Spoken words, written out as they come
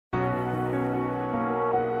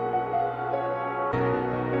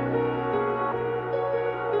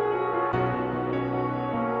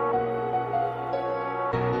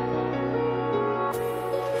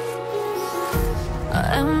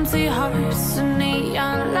empty hearts and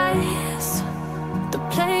neon lights. They're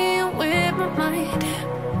playing with my mind.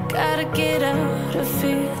 Gotta get out of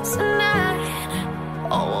here tonight.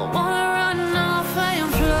 Oh, I wanna run off and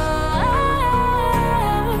fly.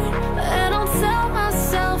 And I'll tell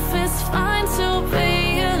myself it's fine to be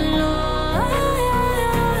alone,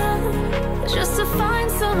 just to find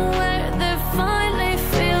somewhere that finally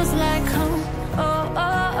feels like home. Oh,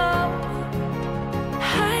 oh, oh.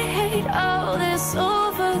 I hate all this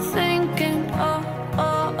overthinking. Oh,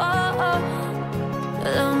 oh, oh, oh.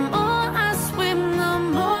 The more I swim, the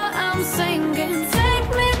more I'm sinking. Take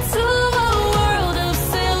me to a world of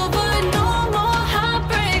silver. No more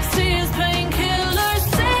heartbreaks, tears, painkillers.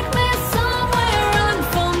 Take me somewhere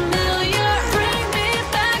unfamiliar. Bring me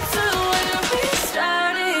back to where we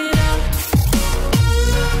started out.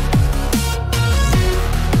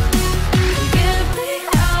 Get me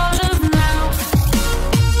out of now,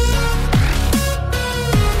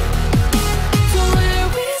 to where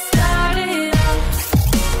we started out.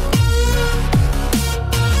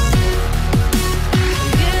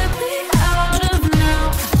 Get me out of now,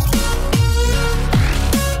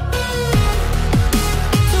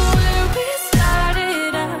 to where we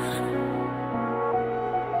started out.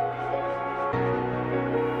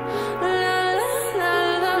 La la la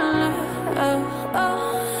la la, oh, oh.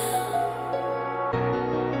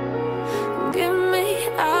 Get me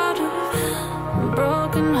out of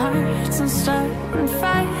broken hearts and starting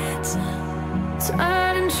fights,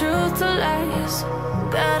 turning truth to lies.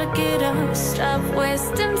 Gotta get up, stop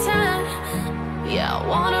wasting time. Yeah, I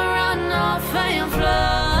wanna run off and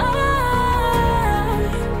fly.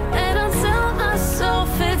 And I'll tell myself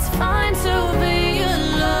it's fine to be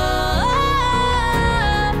alone,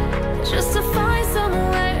 just to find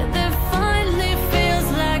somewhere that finally feels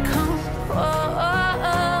like home. Oh,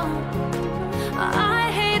 oh, oh.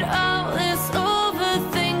 I hate all this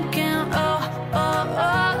overthinking. Oh, oh,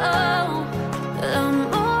 oh, oh. The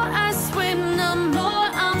more I swim, the more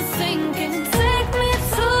I'm sinking. Take me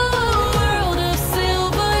to a world of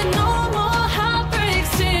silver. No more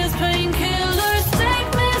heartbreaks,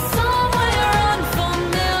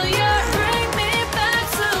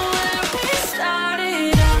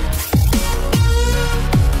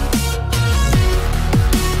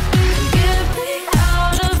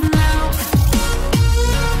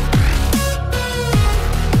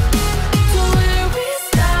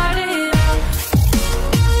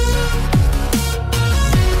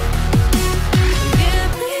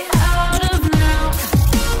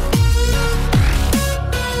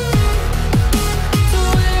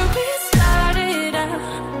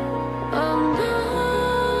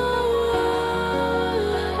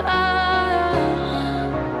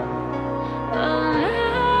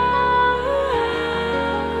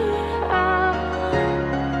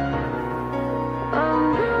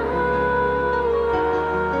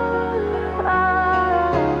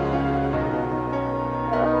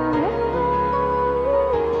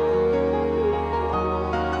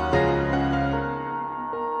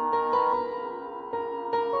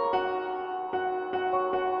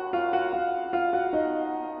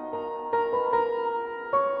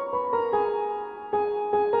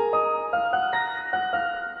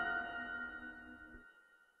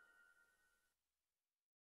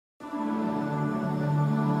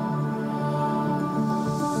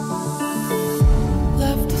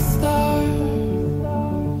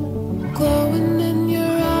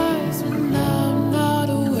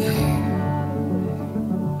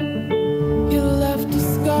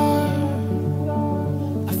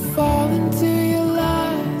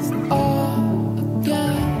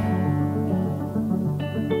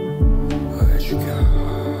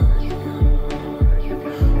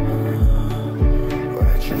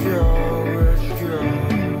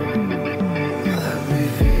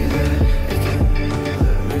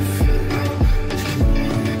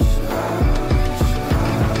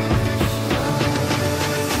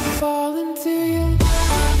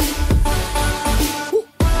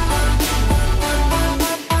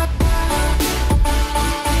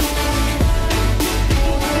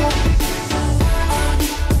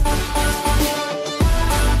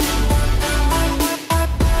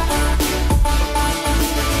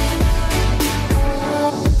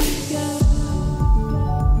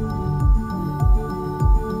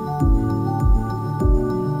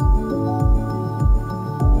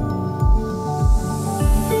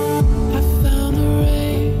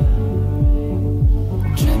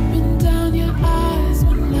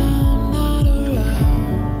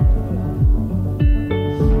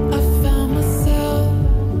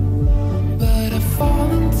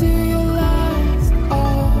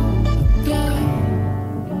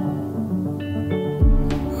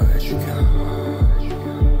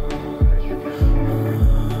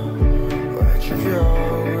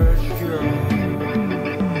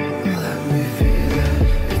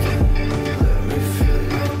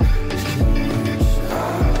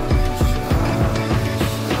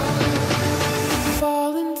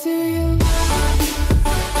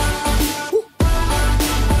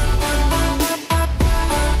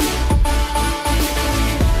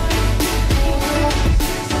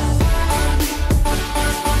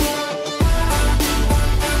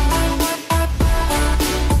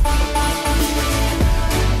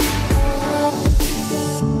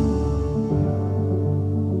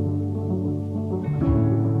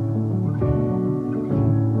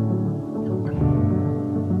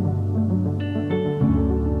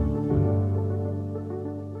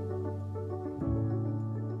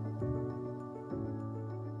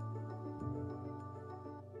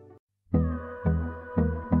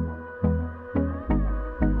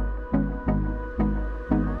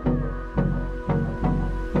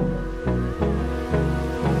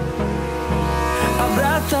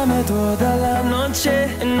 Abrázame toda la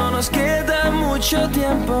noche, no nos queda mucho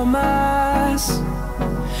tiempo más.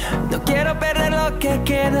 No quiero perder lo que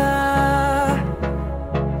queda.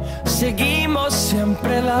 Seguimos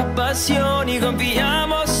siempre la pasión y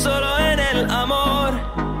confiamos solo en el amor.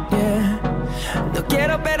 Yeah. No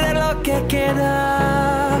quiero perder lo que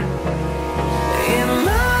queda. Y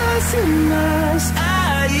más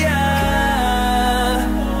allá,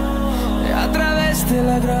 a través de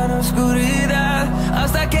la gran oscuridad,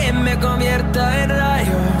 hasta que me convierta en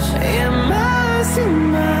rayos. Y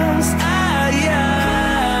más allá,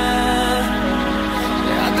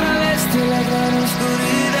 a través de la gran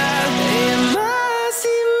oscuridad. Y más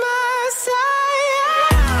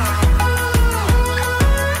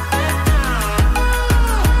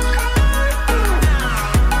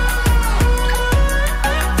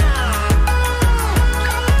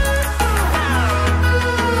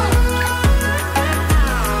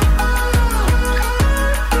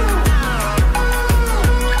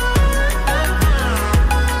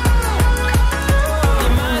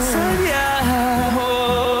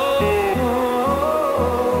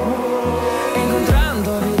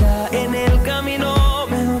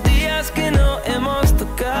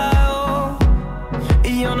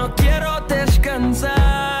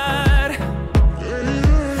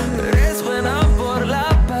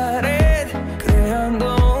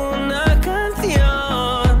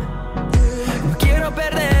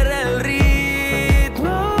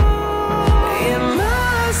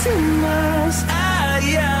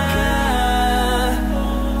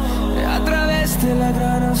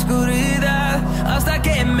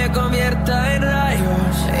convierta en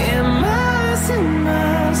rayos. Y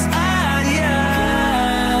más allá,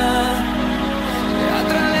 a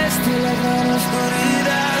través de la gran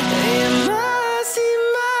oscuridad. Y más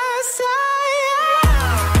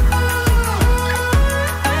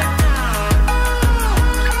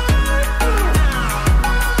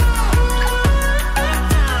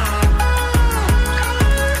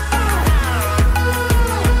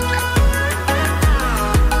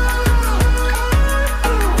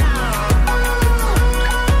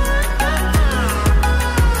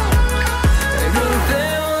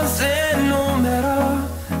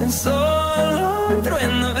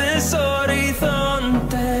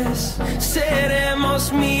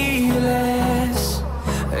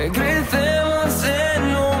crecemos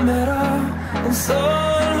en número, en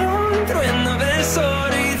solo un trueno de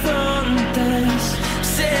horizontes.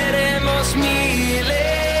 Seremos miles.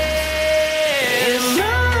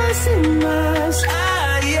 Y más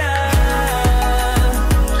allá,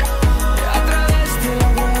 a través de la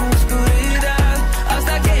gran oscuridad,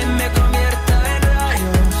 hasta que me convierta en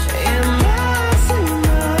rayos. Y más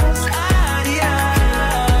allá,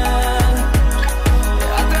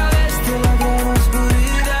 a través de la gran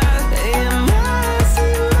oscuridad.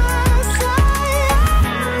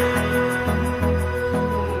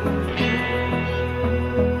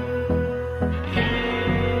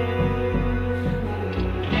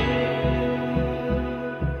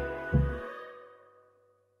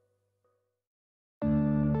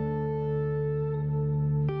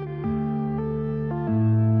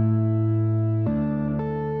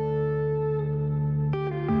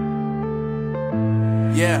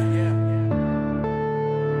 Yeah.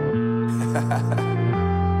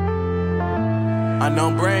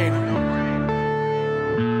 Unknown Brain,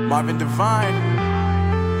 Marvin Divine.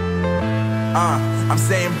 I'm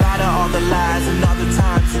saying bye to all the lies and all the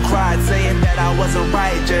times you cried, saying that I wasn't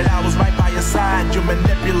right, yet I was right by your side. You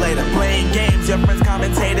manipulator, playing games, your friends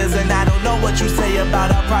commentators, and I don't know what you say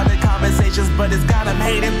about our private conversations, but it's got them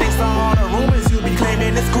hating. Thanks to all the rumors you be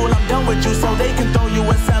claiming. It's cool, I'm done with you, so they can throw you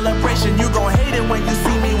a celebration. You gon' hate it when you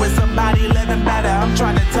see me with somebody living better. I'm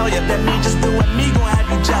trying to tell you that me just doing me gon' have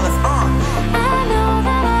you jealous. I know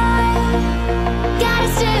that I gotta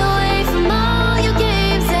stay away from all your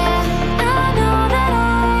games, yeah. I know that I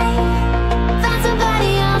found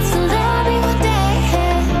somebody else to love me one day,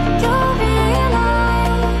 yeah. You'll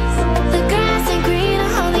realize the grass ain't greener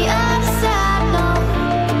on the other side, no.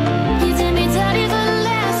 You did me dirty for the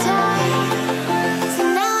last time, so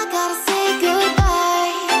now I gotta say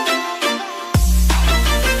goodbye.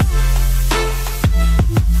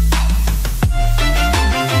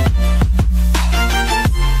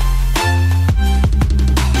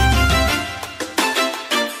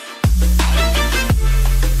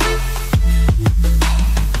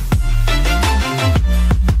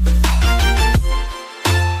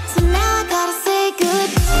 So now I gotta say goodbye.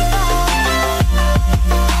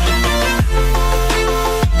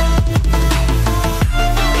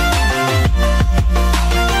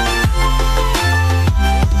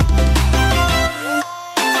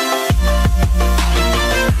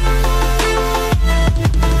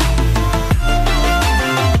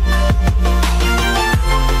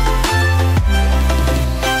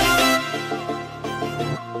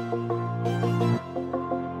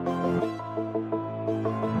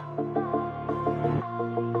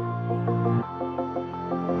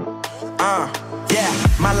 Yeah,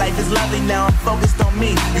 my life is lovely now, I'm focused on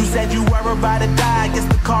me. You said you were about to die, I guess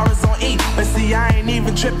the car is on E. But see, I ain't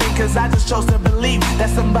even tripping, cause I just chose to believe that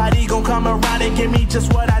somebody gon' come around and give me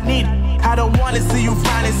just what I need. I don't wanna see you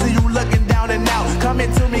finding, see you looking down and out,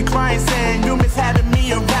 coming to me crying, saying you miss having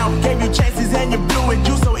me around. Gave you chances and you blew it,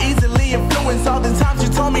 you so easily influenced. All the times you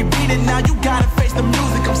told me beat it, now you gotta face the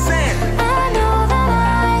music. I'm saying I know that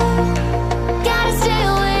I gotta stay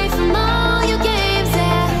away from all your games,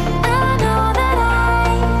 yeah. I know that I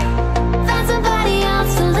found somebody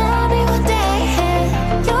else to love me one day,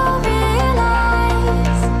 yeah. You'll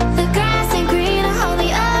realize the grass ain't greener on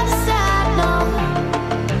the other side, no.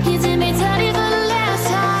 You did me dirty for the last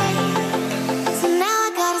time, so now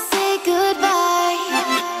I gotta say goodbye.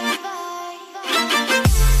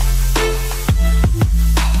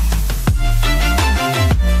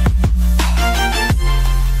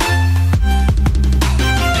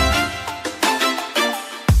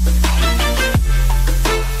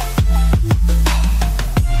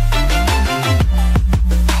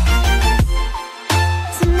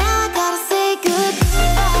 So now I gotta say goodbye.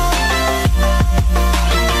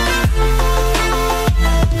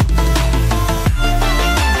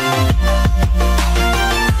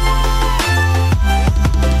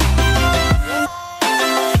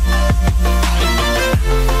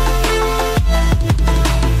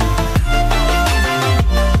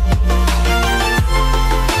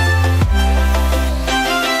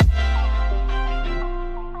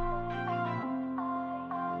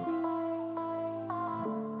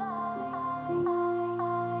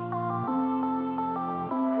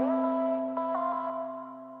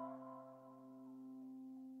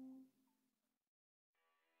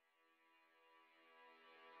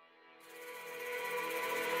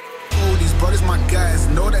 All these brothers, my guys,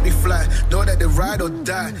 know that they fly, know that they ride or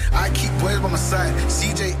die. I keep boys by my side,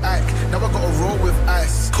 CJ Ike, now I gotta roll with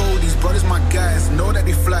ice. Cold, these brothers, my guys, know that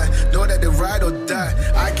they fly, know that they ride or die.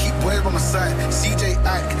 I keep boys by my side, CJ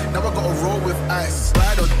Ike, now I gotta roll with ice.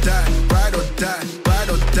 Ride or die, ride or die, ride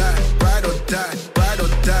or die, ride or die, ride or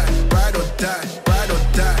die, ride or die, ride or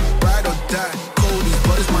die, ride or die. Cold, these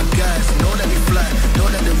brothers, my guys, know that they fly, know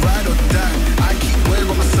that they ride or die. I keep boys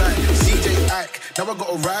by my side, CJ Ike, now I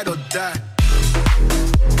gotta ride or die.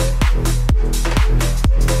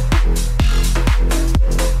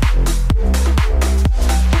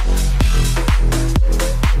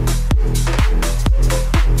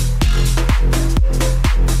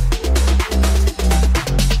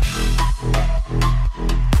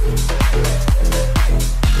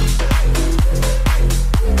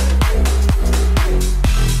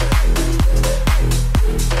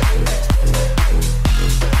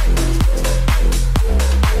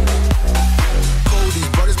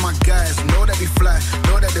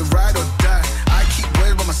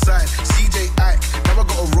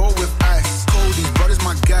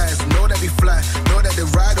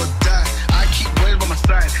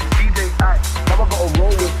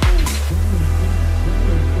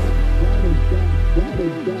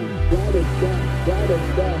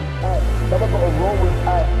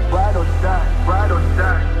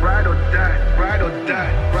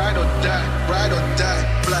 die, ride or die,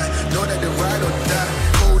 fly. Know that they ride or die.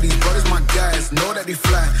 Cody, brothers my guys, know that they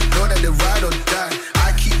fly, know that they ride or die.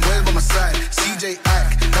 I keep boys by my side, CJ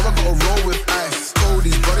Ike, never gotta roll with ice.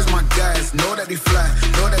 Cody, brothers my guys, know that they fly,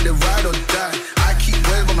 know that they ride or die. I keep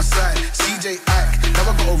boys by my side, CJ Ike,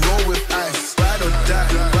 never gotta roll with ice. Ride or die,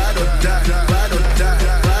 ride or die, ride or die,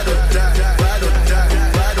 ride or die, ride or die,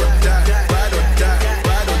 ride or die, ride or die,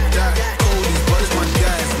 ride or die. Cody, brothers my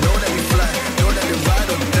guys, know that they fly, know that they ride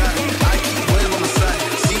or die. I keep boys by my side,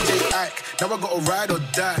 CJ Ike, never gotta ride or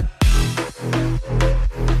die.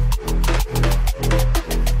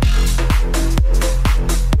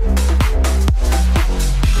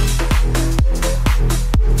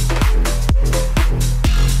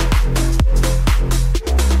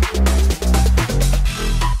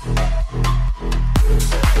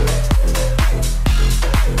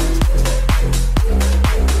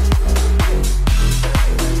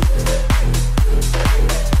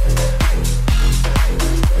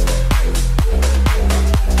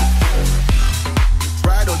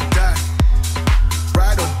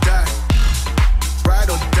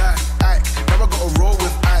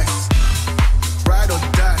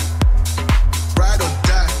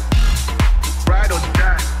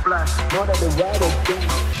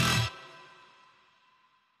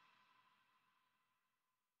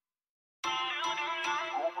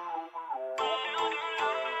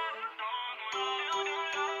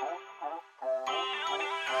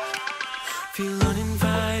 Feel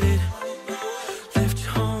uninvited. Left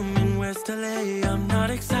home in West LA, I'm not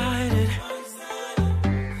excited.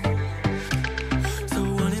 So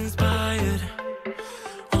uninspired.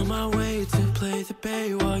 On my way to play the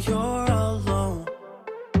bay while you're alone.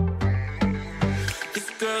 This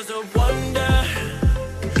girl's a wonder.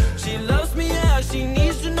 She loves me, yeah, she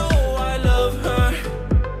needs to know I love her.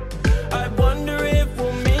 I wonder if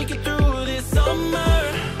we'll make it through this summer.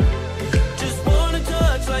 Just wanna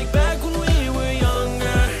touch like back when we were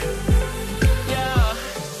younger. Yeah.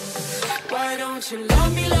 Why don't you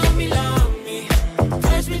love me, love me, love me?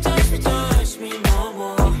 Touch me, touch me, touch me no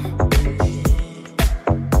more.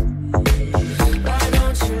 Why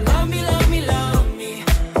don't you love me, love me, love me?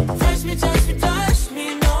 Touch me, touch me, touch me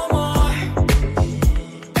no more.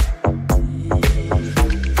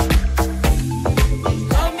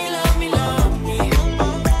 Love me, love me, love me.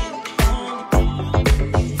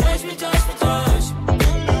 Touch me, touch me, touch me.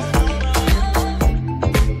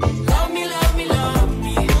 Love me, love me, love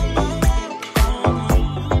me.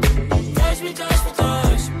 Touch me, touch me,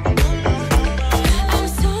 touch me. I'm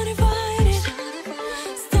so divided,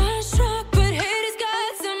 starstruck, but hate has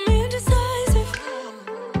got some indecisive.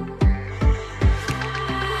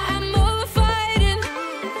 I'm over fighting,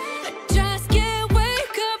 I just can't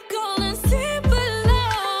wake up cold and sleep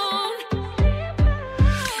alone.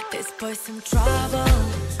 This boy's some trouble.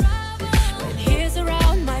 When he's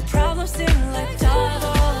around, my problems seem like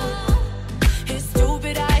double. His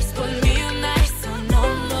stupid eyes put me on ice, so no,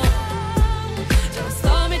 no. Don't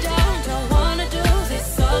slow me down, don't wanna do this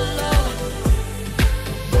solo.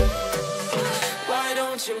 Why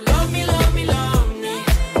don't you love me, love me, love me?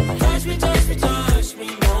 Touch me, touch me, touch me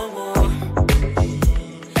no more.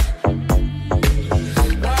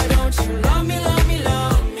 Why don't you love me, love me,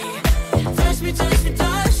 love me? Touch me, touch me,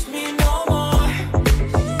 touch me no more.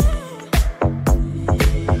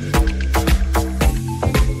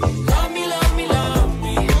 Love me, love me, love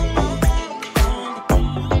me.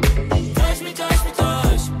 Touch me, touch me,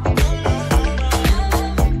 touch me.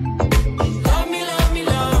 Love me, love me,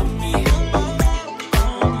 love me.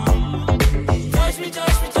 Touch me,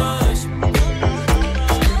 touch me, touch me.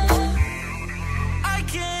 I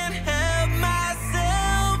can't help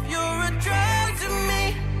myself, you're a drug to me.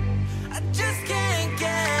 I just can't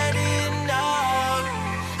get enough.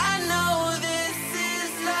 I know this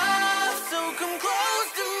is love, so come close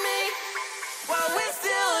to me while we're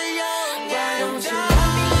still young. Why don't you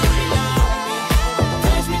love me, love me, love me?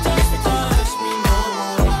 Touch me, touch me, touch me no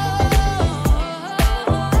more.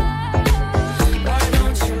 Why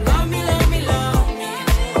don't you love me, love me, love me?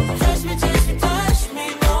 Touch me, touch me, touch me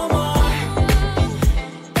no more.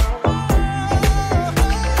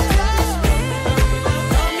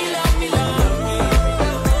 Love me, love me, love me.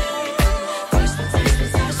 Touch me, touch me,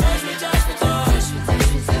 touch me, touch me, touch me, touch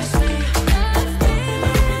me, touch me.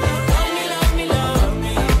 Love me, love me, love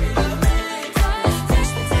me.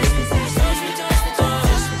 Touch me, touch me, touch me, touch me,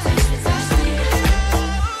 touch me, touch me.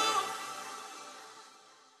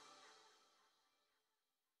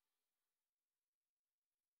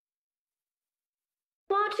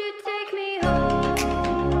 Won't you take me home?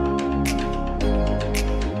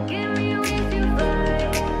 Give me with your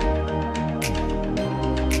vibe.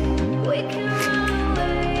 We can run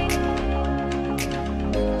away.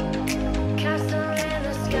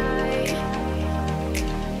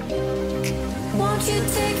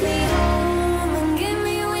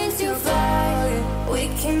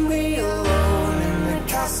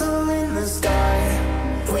 the sky.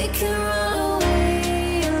 We can run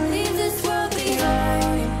away and leave this world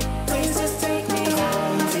behind. Please just take me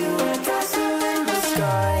home to a castle in the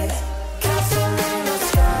sky. Castle in the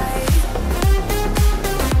sky.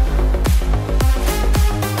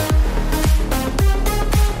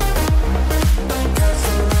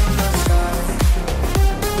 Castle in the sky.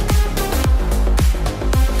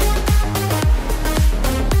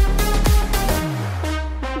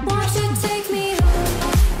 Won't you take me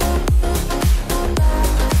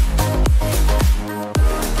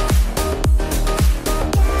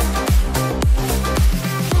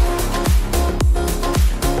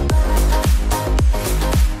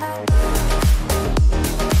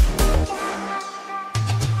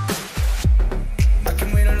I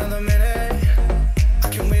can wait another minute. I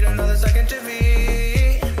can wait another second to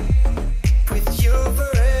be with you for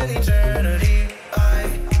an eternity. I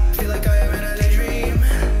feel like I am in a daydream.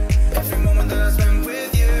 Every moment that I spend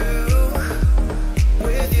with you,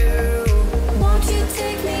 with you. Won't you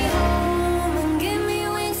take me home and give me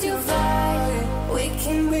wings to fly? We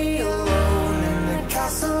can be alone in the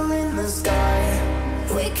castle in the sky.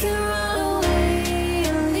 We can run away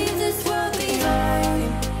and leave this world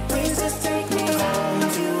behind. Please just take me home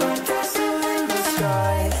to a castle in the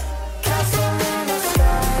sky. Castle in the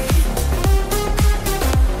sky.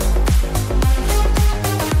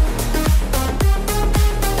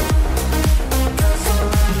 Castle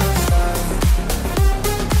in the sky.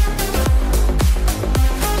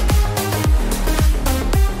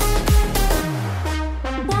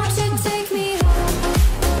 Won't you take me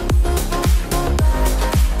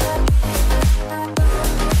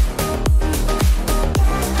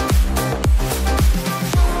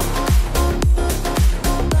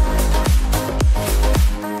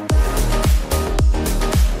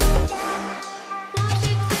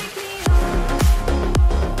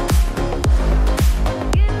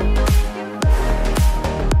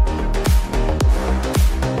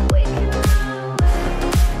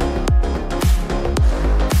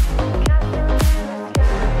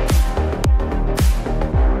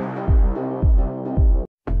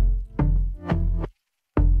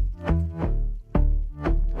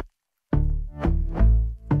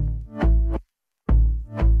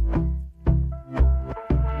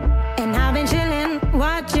And I've been chillin',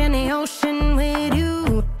 watching the ocean with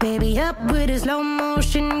you. Baby, up with a slow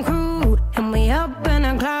motion crew. And we up in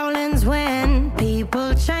our clouds when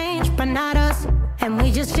people change, but not us. And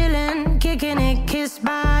we just chillin', kicking it, kissed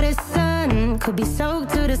by the sun. Could be soaked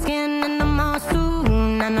to the skin in the mall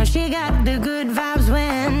soon. I know she got the good vibes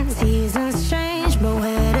when seasons change, but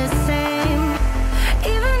we're the same.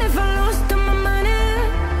 Even if I lost all my money,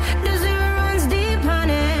 the zero runs deep,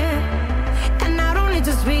 honey. And I don't need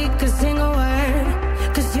to speak a single word,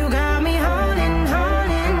 'cause you got me holding,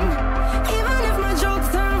 holding. Even if my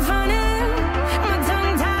jokes aren't funny, my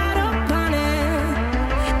tongue tied up on it.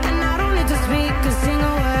 And I don't need to speak a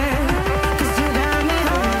single word, 'cause you got me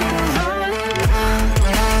holding, holding.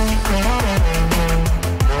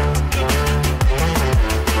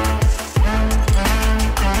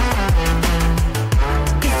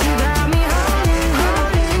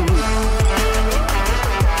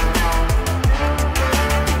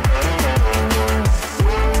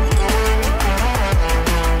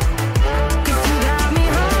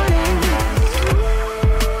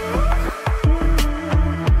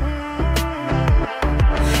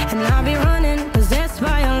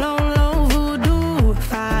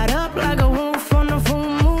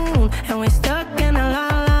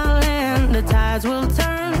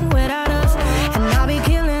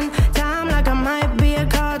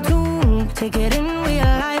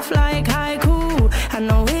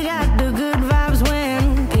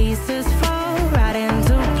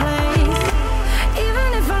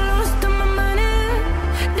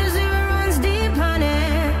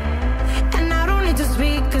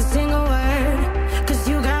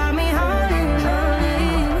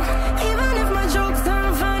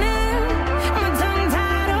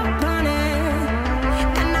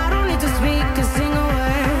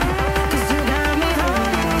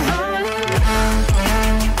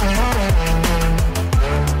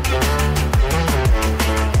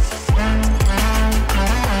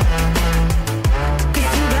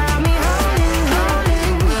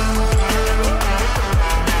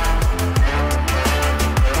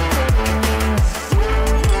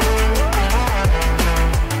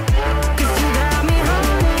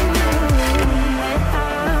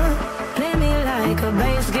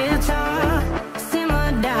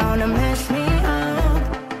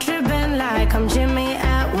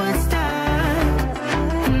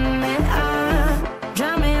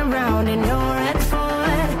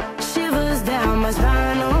 my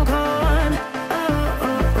spinal cord.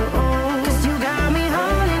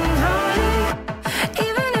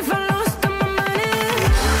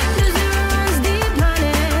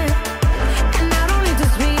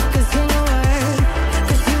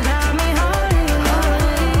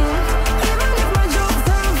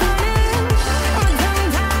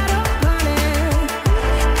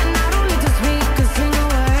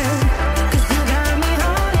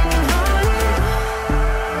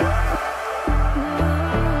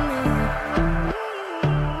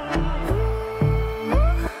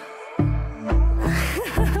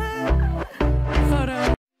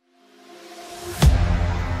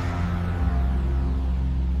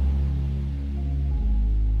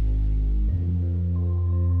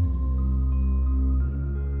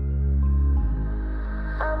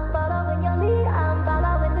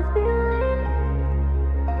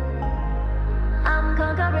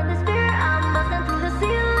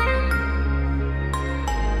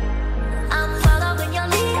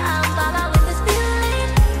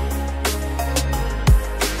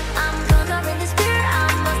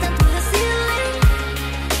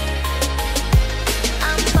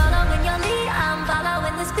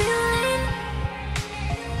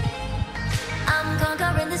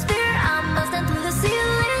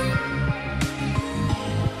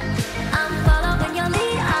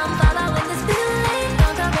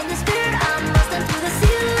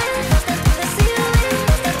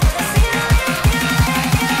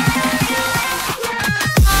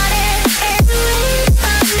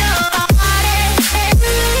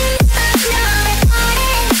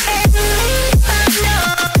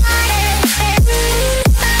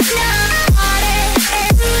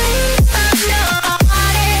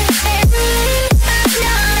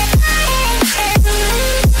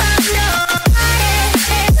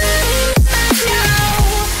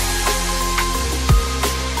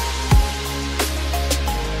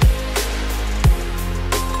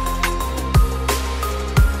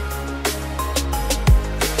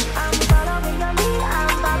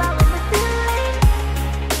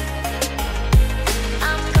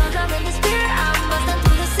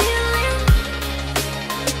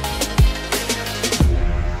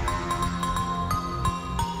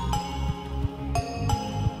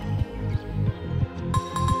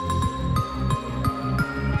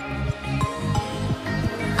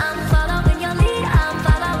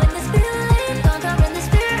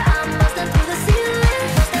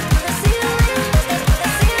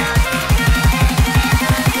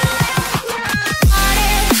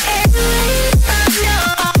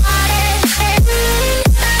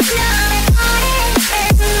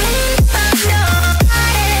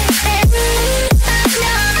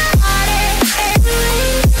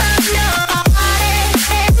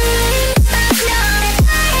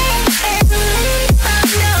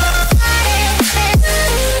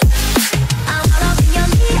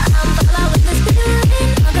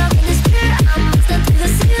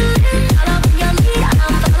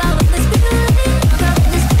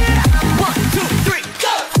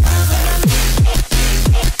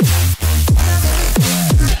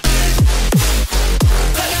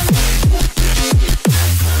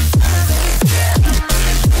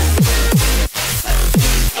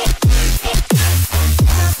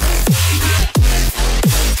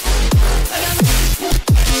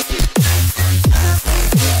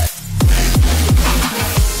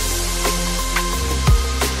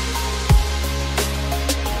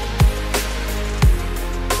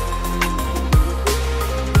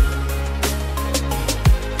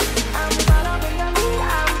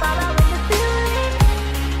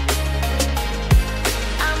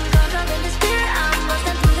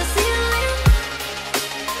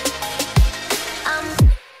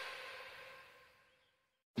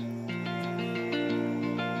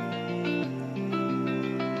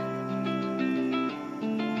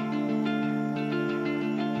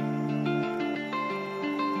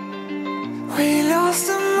 We lost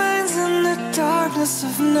our minds in the darkness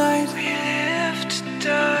of night. We live to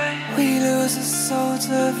die. We lose our souls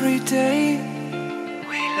every day.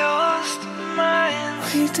 We lost our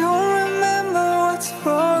minds. We don't remember what's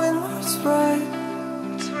wrong and what's right.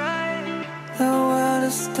 The world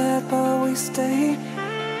is dead but we stay.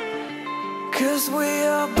 'Cause we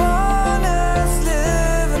are born as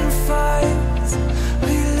living fights.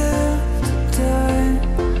 We live to die.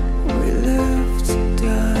 We live to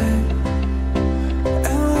die.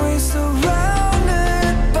 And we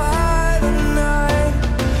surrounded by the night.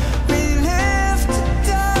 We live to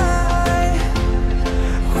die.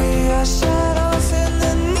 We are shadows in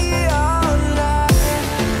the neon light.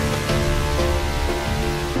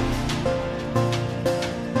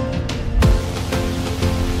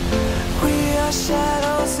 We are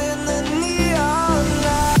shadows in the neon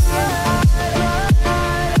light.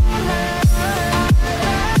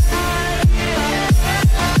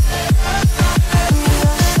 We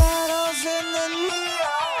are shadows in the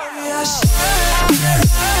neon. We are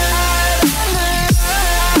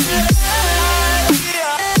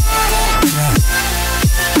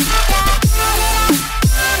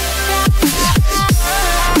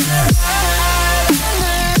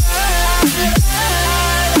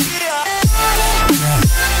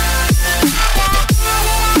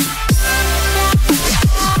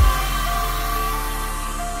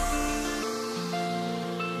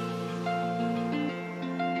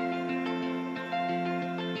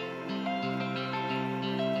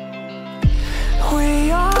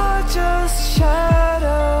We are just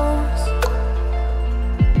shadows.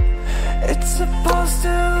 It's supposed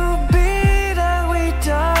to be that we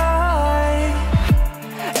die.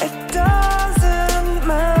 It doesn't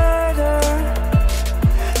matter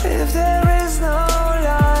if there is no